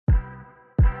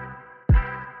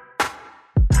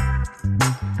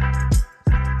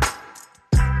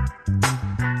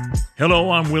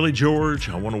Hello, I'm Willie George.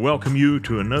 I want to welcome you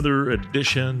to another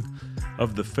edition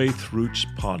of the Faith Roots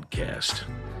Podcast.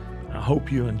 I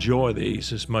hope you enjoy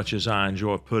these as much as I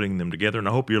enjoy putting them together, and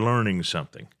I hope you're learning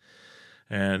something.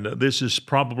 And this is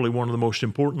probably one of the most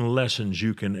important lessons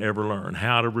you can ever learn,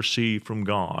 how to receive from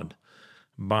God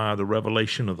by the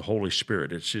revelation of the Holy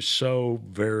Spirit. It's just so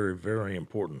very, very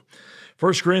important.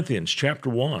 1 Corinthians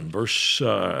chapter 2,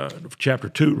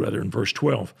 in verse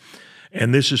 12.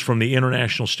 And this is from the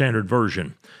International Standard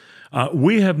Version.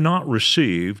 We have not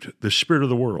received the spirit of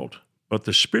the world, but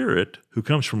the Spirit who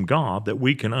comes from God, that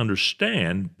we can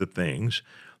understand the things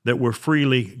that were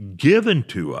freely given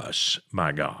to us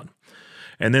by God.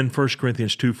 And then 1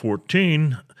 Corinthians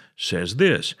 2:14 says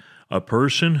this, a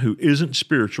person who isn't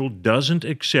spiritual doesn't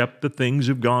accept the things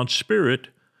of God's Spirit,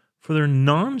 for they're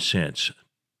nonsense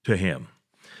to him.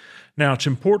 Now, it's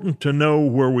important to know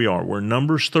where we are. Where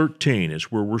Numbers 13 is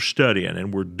where we're studying,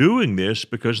 and we're doing this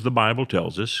because the Bible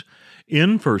tells us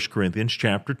in 1 Corinthians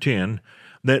chapter 10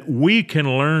 that we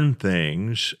can learn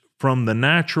things from the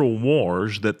natural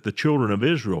wars that the children of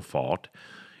Israel fought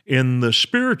in the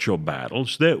spiritual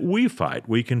battles that we fight.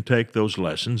 We can take those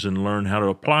lessons and learn how to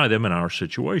apply them in our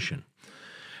situation.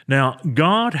 Now,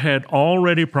 God had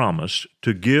already promised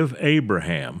to give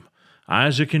Abraham,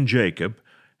 Isaac, and Jacob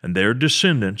and their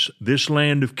descendants this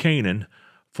land of Canaan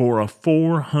for a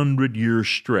 400-year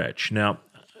stretch. Now,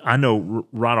 I know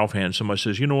right offhand somebody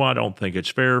says, I don't think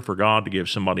it's fair for God to give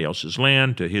somebody else's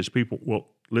land to his people. Well,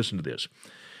 listen to this.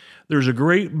 There's a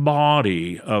great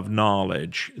body of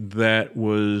knowledge that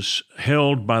was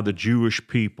held by the Jewish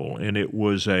people, and it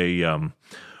was a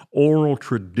oral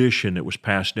tradition that was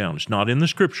passed down. It's not in the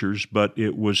Scriptures, but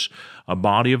it was a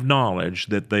body of knowledge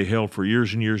that they held for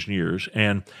years and years and years.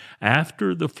 And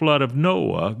after the flood of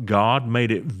Noah, God made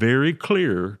it very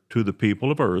clear to the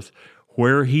people of earth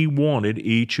where he wanted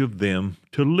each of them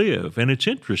to live. And it's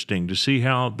interesting to see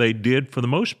how they did, for the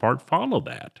most part, follow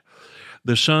that.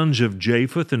 The sons of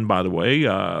Japheth, and by the way,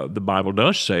 the Bible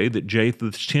does say that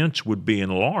Japheth's tents would be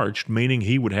enlarged, meaning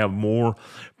he would have more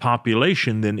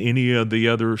population than any of the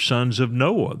other sons of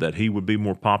Noah, that he would be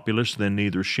more populous than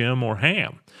either Shem or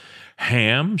Ham.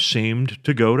 Ham seemed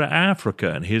to go to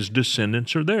Africa, and his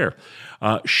descendants are there.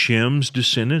 Shem's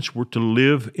descendants were to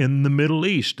live in the Middle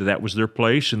East. That was their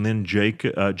place, and then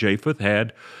Japheth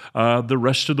had the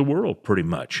rest of the world pretty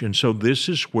much. And so this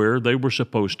is where they were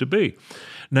supposed to be.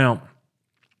 Now,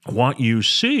 what you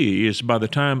see is by the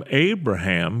time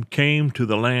Abraham came to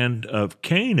the land of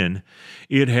Canaan,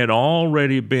 it had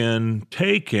already been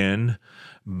taken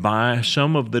by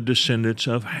some of the descendants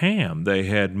of Ham. They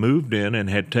had moved in and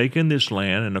had taken this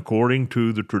land, and according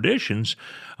to the traditions,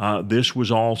 this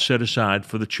was all set aside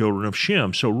for the children of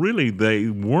Shem. So really, they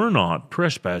were not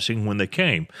trespassing when they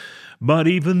came. But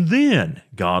even then,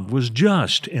 God was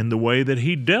just in the way that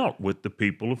he dealt with the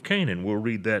people of Canaan. We'll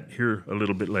read that here a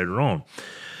little bit later on.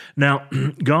 Now,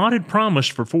 God had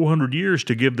promised for 400 years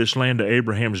to give this land to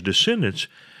Abraham's descendants,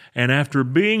 and after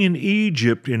being in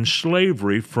Egypt in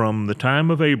slavery from the time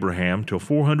of Abraham till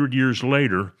 400 years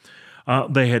later,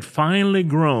 they had finally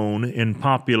grown in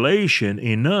population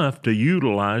enough to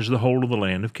utilize the whole of the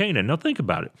land of Canaan. Now think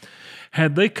about it.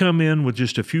 Had they come in with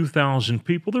just a few thousand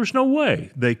people, there's no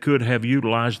way they could have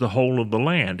utilized the whole of the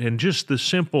land. And just the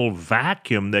simple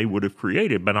vacuum they would have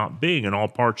created by not being in all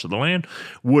parts of the land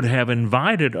would have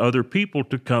invited other people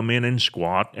to come in and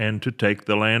squat and to take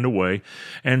the land away.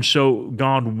 And so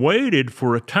God waited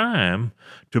for a time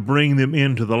to bring them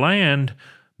into the land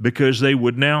because they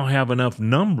would now have enough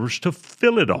numbers to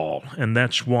fill it all. And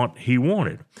that's what he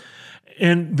wanted.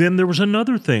 And then there was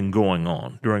another thing going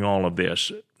on during all of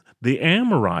this. The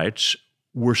Amorites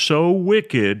were so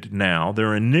wicked now,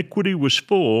 their iniquity was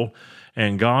full,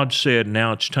 and God said,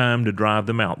 now it's time to drive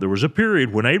them out. There was a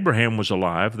period when Abraham was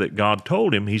alive that God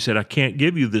told him, he said, I can't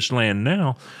give you this land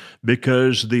now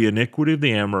because the iniquity of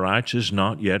the Amorites is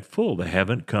not yet full. They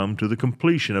haven't come to the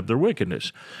completion of their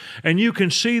wickedness. And you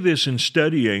can see this in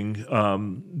studying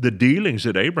the dealings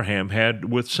that Abraham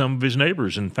had with some of his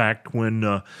neighbors. In fact,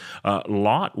 when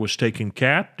Lot was taken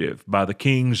captive by the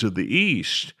kings of the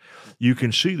east, you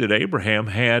can see that Abraham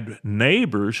had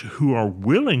neighbors who are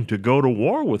willing to go to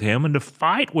war with him and to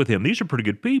fight with him. These are pretty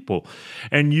good people.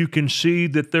 And you can see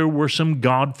that there were some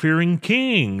God-fearing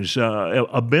kings.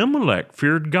 Abimelech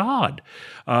feared God.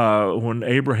 When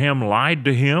Abraham lied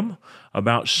to him,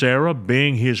 about Sarah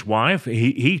being his wife,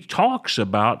 he talks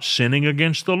about sinning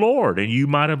against the Lord, and you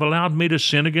might have allowed me to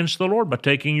sin against the Lord by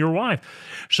taking your wife.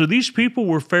 So these people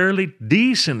were fairly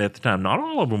decent at the time. Not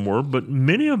all of them were, but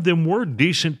many of them were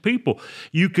decent people.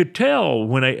 You could tell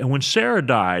when Sarah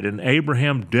died and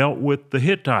Abraham dealt with the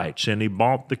Hittites and he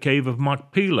bought the cave of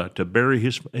Machpelah to bury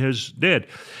his dead.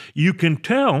 You can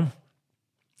tell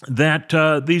that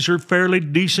these are fairly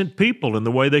decent people in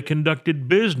the way they conducted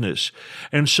business.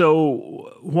 And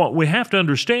so what we have to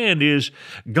understand is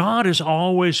God is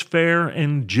always fair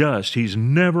and just. He's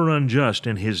never unjust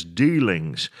in his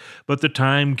dealings. But the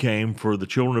time came for the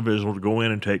children of Israel to go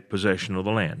in and take possession of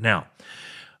the land. Now,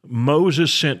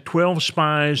 Moses sent 12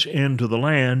 spies into the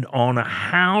land on a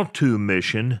how-to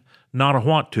mission, not a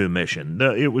what-to mission.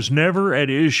 It was never at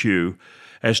issue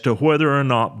as to whether or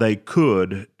not they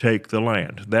could take the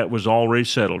land. That was already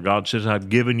settled. God says, I've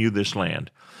given you this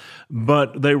land.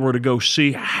 But they were to go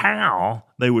see how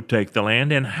they would take the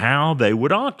land and how they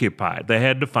would occupy it. They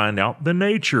had to find out the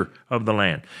nature of the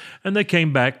land. And they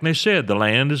came back and they said, the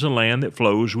land is a land that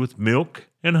flows with milk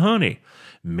and honey,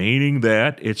 meaning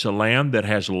that it's a land that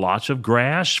has lots of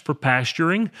grass for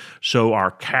pasturing, so our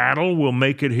cattle will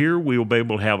make it here. We will be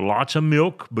able to have lots of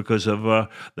milk because of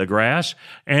the grass,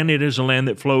 and it is a land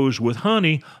that flows with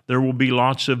honey. There will be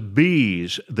lots of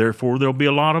bees, therefore there'll be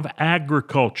a lot of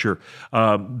agriculture.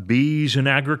 Bees and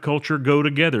agriculture go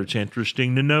together. It's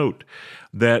interesting to note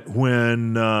that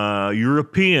when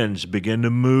Europeans begin to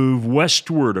move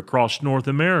westward across North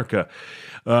America,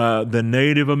 the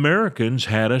Native Americans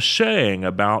had a saying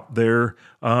about the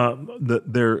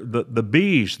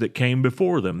bees that came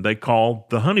before them. They called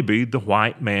the honeybee the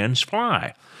white man's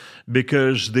fly,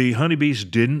 because the honeybees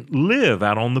didn't live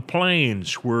out on the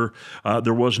plains where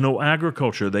there was no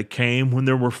agriculture. They came when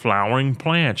there were flowering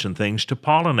plants and things to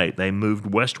pollinate. They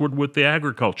moved westward with the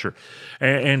agriculture.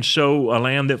 And so a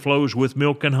land that flows with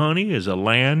milk and honey is a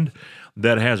land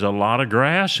that has a lot of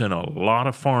grass and a lot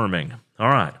of farming. All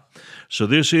right. So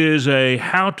this is a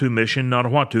how-to mission, not a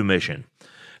what-to mission.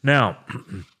 Now,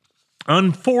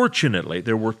 unfortunately,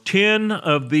 there were 10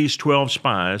 of these 12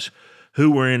 spies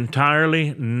who were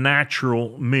entirely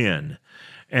natural men,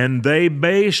 and they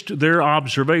based their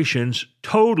observations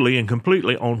totally and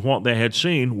completely on what they had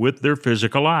seen with their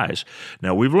physical eyes.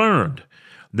 Now, we've learned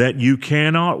that you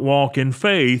cannot walk in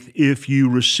faith if you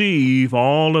receive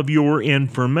all of your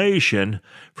information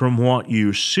from what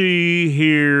you see,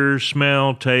 hear,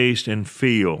 smell, taste, and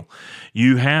feel.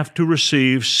 You have to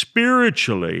receive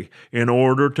spiritually in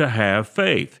order to have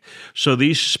faith. So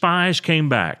these spies came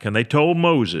back and they told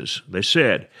Moses, they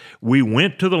said, we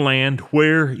went to the land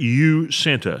where you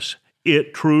sent us.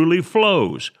 It truly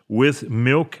flows with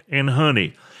milk and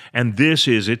honey, and this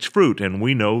is its fruit. And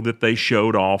we know that they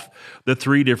showed off the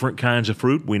 3 different kinds of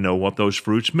fruit. We know what those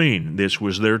fruits mean. This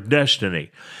was their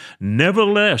destiny.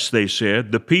 Nevertheless, they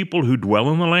said, the people who dwell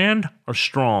in the land are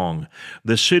strong.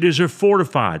 The cities are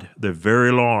fortified. They're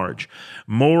very large.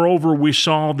 Moreover, we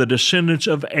saw the descendants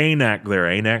of Anak there.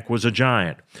 Anak was a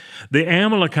giant. The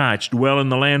Amalekites dwell in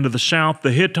the land of the south.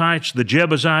 The Hittites, the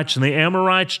Jebusites, and the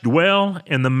Amorites dwell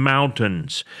in the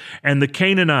mountains. And the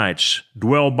Canaanites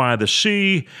dwell by the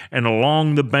sea and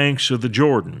along the banks of the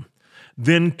Jordan.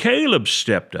 Then Caleb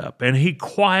stepped up, and he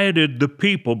quieted the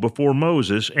people before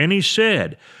Moses, and he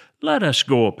said, let us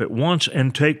go up at once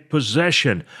and take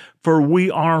possession, for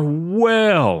we are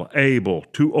well able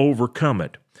to overcome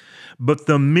it. But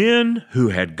the men who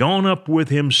had gone up with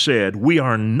him said, we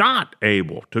are not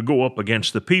able to go up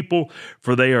against the people,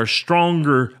 for they are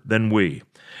stronger than we.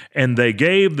 And they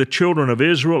gave the children of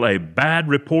Israel a bad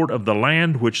report of the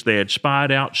land which they had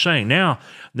spied out, saying, now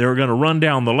they're going to run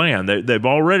down the land. They've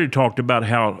already talked about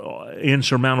how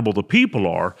insurmountable the people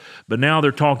are, but now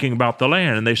they're talking about the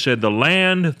land. And they said, the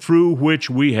land through which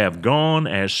we have gone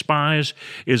as spies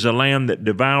is a land that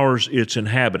devours its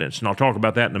inhabitants. And I'll talk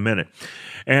about that in a minute.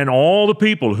 And all the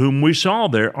people whom we saw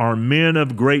there are men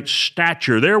of great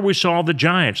stature. There we saw the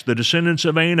giants, the descendants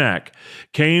of Anak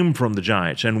came from the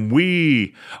giants, and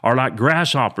we are like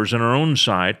grasshoppers in our own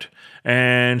sight,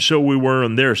 and so we were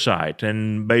in their sight.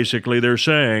 And basically they're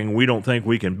saying we don't think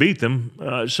we can beat them,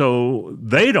 so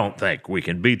they don't think we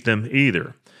can beat them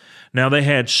either. Now they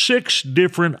had 6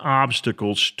 different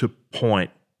obstacles to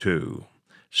point to,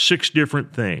 6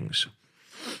 different things,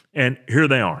 and here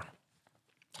they are.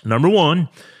 Number 1,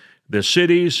 the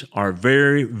cities are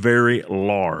very, very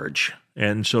large.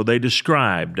 And so they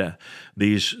described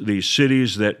these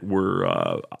cities that were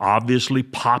obviously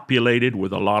populated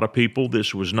with a lot of people.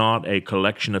 This was not a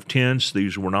collection of tents.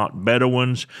 These were not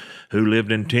Bedouins who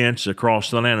lived in tents across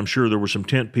the land. I'm sure there were some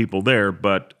tent people there,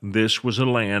 but this was a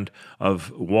land of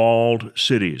walled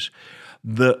cities.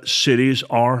 The cities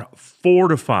are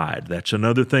fortified. That's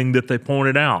another thing that they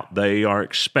pointed out. They are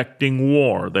expecting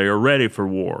war. They are ready for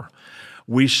war.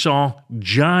 We saw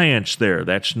giants there.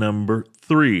 That's number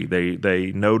 3.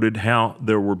 They noted how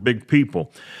there were big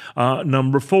people.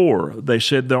 Number 4, they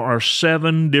said there are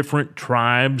 7 different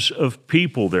tribes of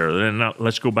people there. And now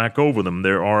let's go back over them.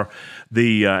 There are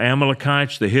the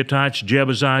Amalekites, the Hittites,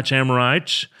 Jebusites,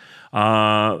 Amorites.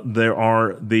 There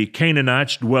are the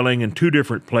Canaanites dwelling in 2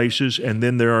 different places, and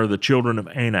then there are the children of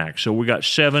Anak. So we got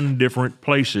 7 different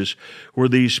places where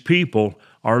these people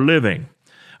are living.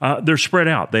 They're spread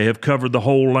out. They have covered the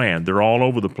whole land. They're all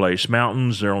over the place.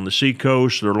 Mountains, they're on the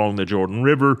seacoast, they're along the Jordan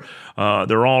River,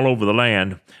 they're all over the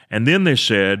land. And then they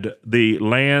said, the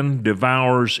land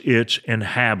devours its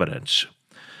inhabitants.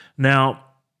 Now,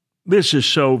 this is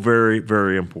so very,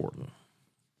 very important.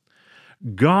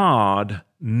 God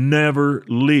never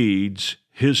leads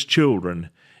His children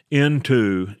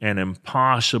into an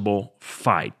impossible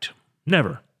fight.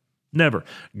 Never, never.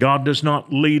 God does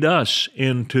not lead us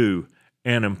into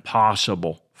an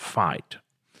impossible fight.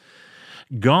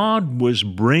 God was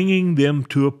bringing them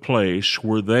to a place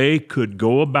where they could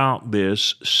go about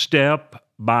this step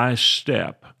by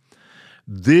step.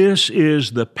 This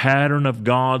is the pattern of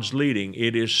God's leading.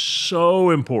 It is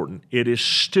so important. It is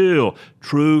still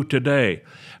true today.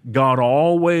 God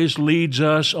always leads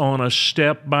us on a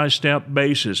step-by-step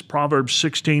basis. Proverbs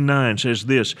 16:9 says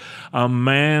this, "A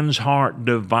man's heart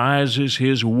devises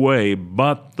his way,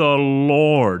 but the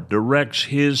Lord directs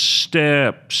his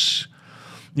steps."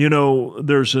 You know,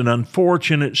 there's an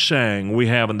unfortunate saying we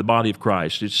have in the body of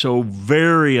Christ. It's so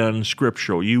very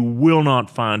unscriptural. You will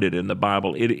not find it in the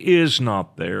Bible. It is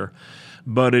not there,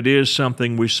 but it is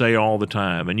something we say all the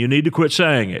time, and you need to quit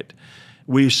saying it.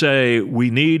 We say we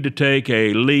need to take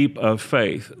a leap of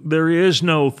faith. There is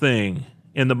no thing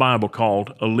in the Bible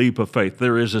called a leap of faith.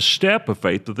 There is a step of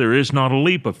faith, but there is not a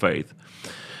leap of faith.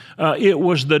 It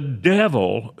was the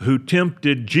devil who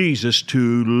tempted Jesus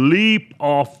to leap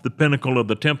off the pinnacle of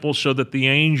the temple so that the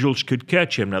angels could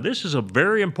catch him. Now, this is a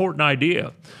very important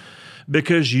idea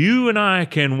because you and I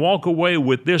can walk away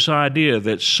with this idea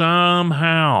that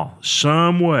somehow,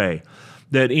 some way,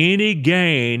 that any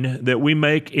gain that we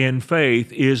make in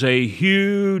faith is a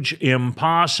huge,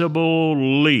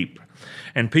 impossible leap.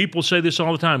 And people say this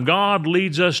all the time, God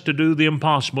leads us to do the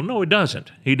impossible. No, He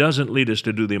doesn't. He doesn't lead us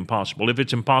to do the impossible. If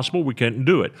it's impossible, we can't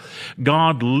do it.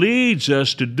 God leads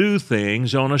us to do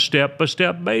things on a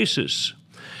step-by-step basis.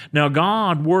 Now,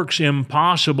 God works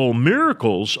impossible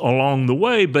miracles along the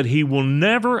way, but He will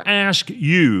never ask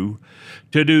you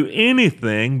to do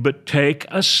anything but take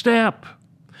a step.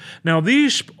 Now,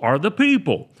 these are the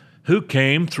people who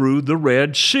came through the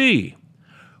Red Sea.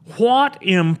 What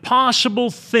impossible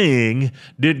thing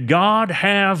did God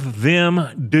have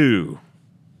them do?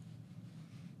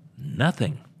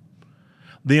 Nothing.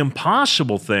 The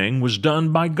impossible thing was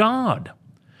done by God.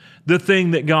 The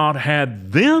thing that God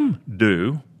had them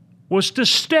do was to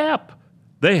step.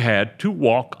 They had to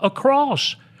walk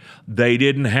across. They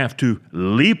didn't have to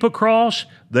leap across.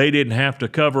 They didn't have to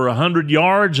cover 100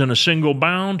 yards in a single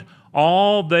bound.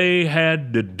 All they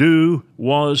had to do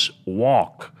was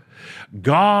walk.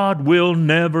 God will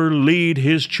never lead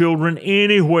His children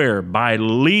anywhere by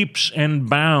leaps and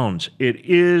bounds. It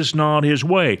is not His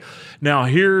way. Now,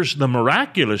 here's the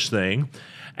miraculous thing.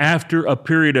 After a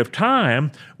period of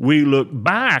time, we look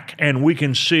back and we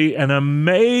can see an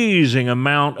amazing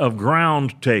amount of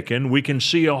ground taken. We can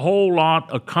see a whole lot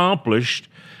accomplished.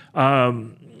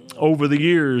 Over the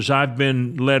years, I've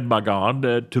been led by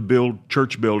God to build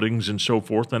church buildings and so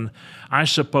forth, and I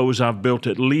suppose I've built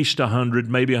at least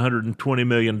maybe $120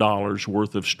 million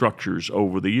worth of structures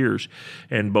over the years,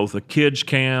 and both a kids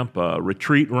camp, a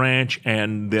retreat ranch,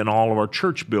 and then all of our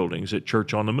church buildings at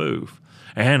Church on the Move.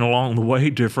 And along the way,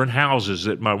 different houses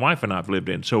that my wife and I have lived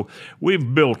in. So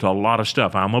we've built a lot of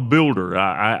stuff. I'm a builder.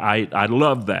 I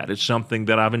love that. It's something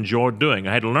that I've enjoyed doing.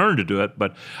 I had to learn to do it,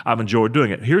 but I've enjoyed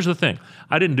doing it. Here's the thing.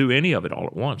 I didn't do any of it all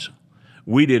at once.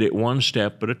 We did it one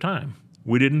step at a time.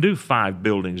 We didn't do 5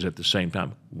 buildings at the same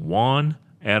time, one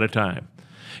at a time.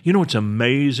 You know, it's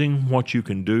amazing what you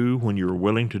can do when you're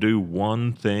willing to do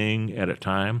one thing at a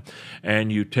time,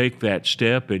 and you take that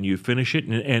step and you finish it,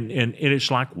 and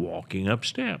it's like walking up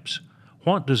steps.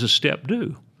 What does a step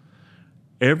do?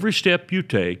 Every step you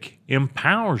take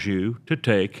empowers you to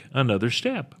take another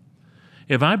step.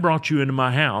 If I brought you into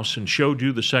my house and showed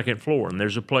you the second floor, and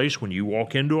there's a place when you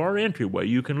walk into our entryway,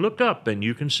 you can look up and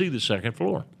you can see the second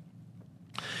floor.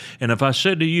 And if I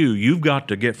said to you, you've got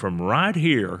to get from right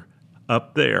here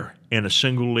up there in a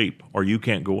single leap, or you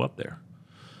can't go up there.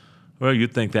 Well,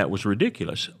 you'd think that was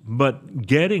ridiculous. But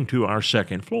getting to our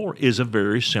second floor is a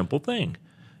very simple thing.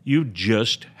 You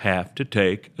just have to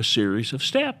take a series of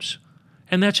steps.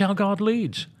 And that's how God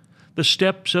leads. The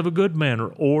steps of a good man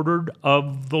are ordered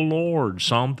of the Lord.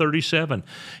 Psalm 37.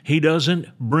 He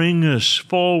doesn't bring us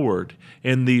forward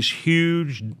in these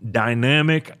huge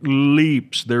dynamic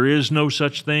leaps. There is no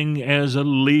such thing as a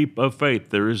leap of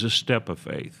faith. There is a step of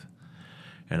faith.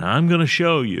 And I'm going to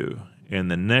show you in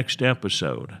the next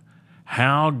episode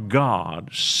how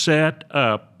God set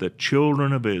up the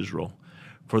children of Israel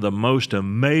for the most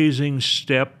amazing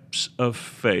steps of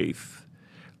faith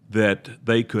that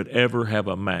they could ever have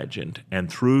imagined. And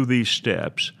through these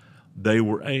steps, they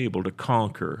were able to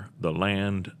conquer the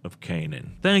land of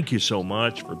Canaan. Thank you so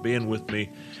much for being with me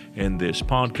in this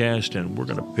podcast, and we're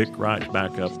going to pick right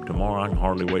back up tomorrow. I can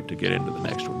hardly wait to get into the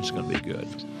next one. It's going to be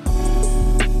good.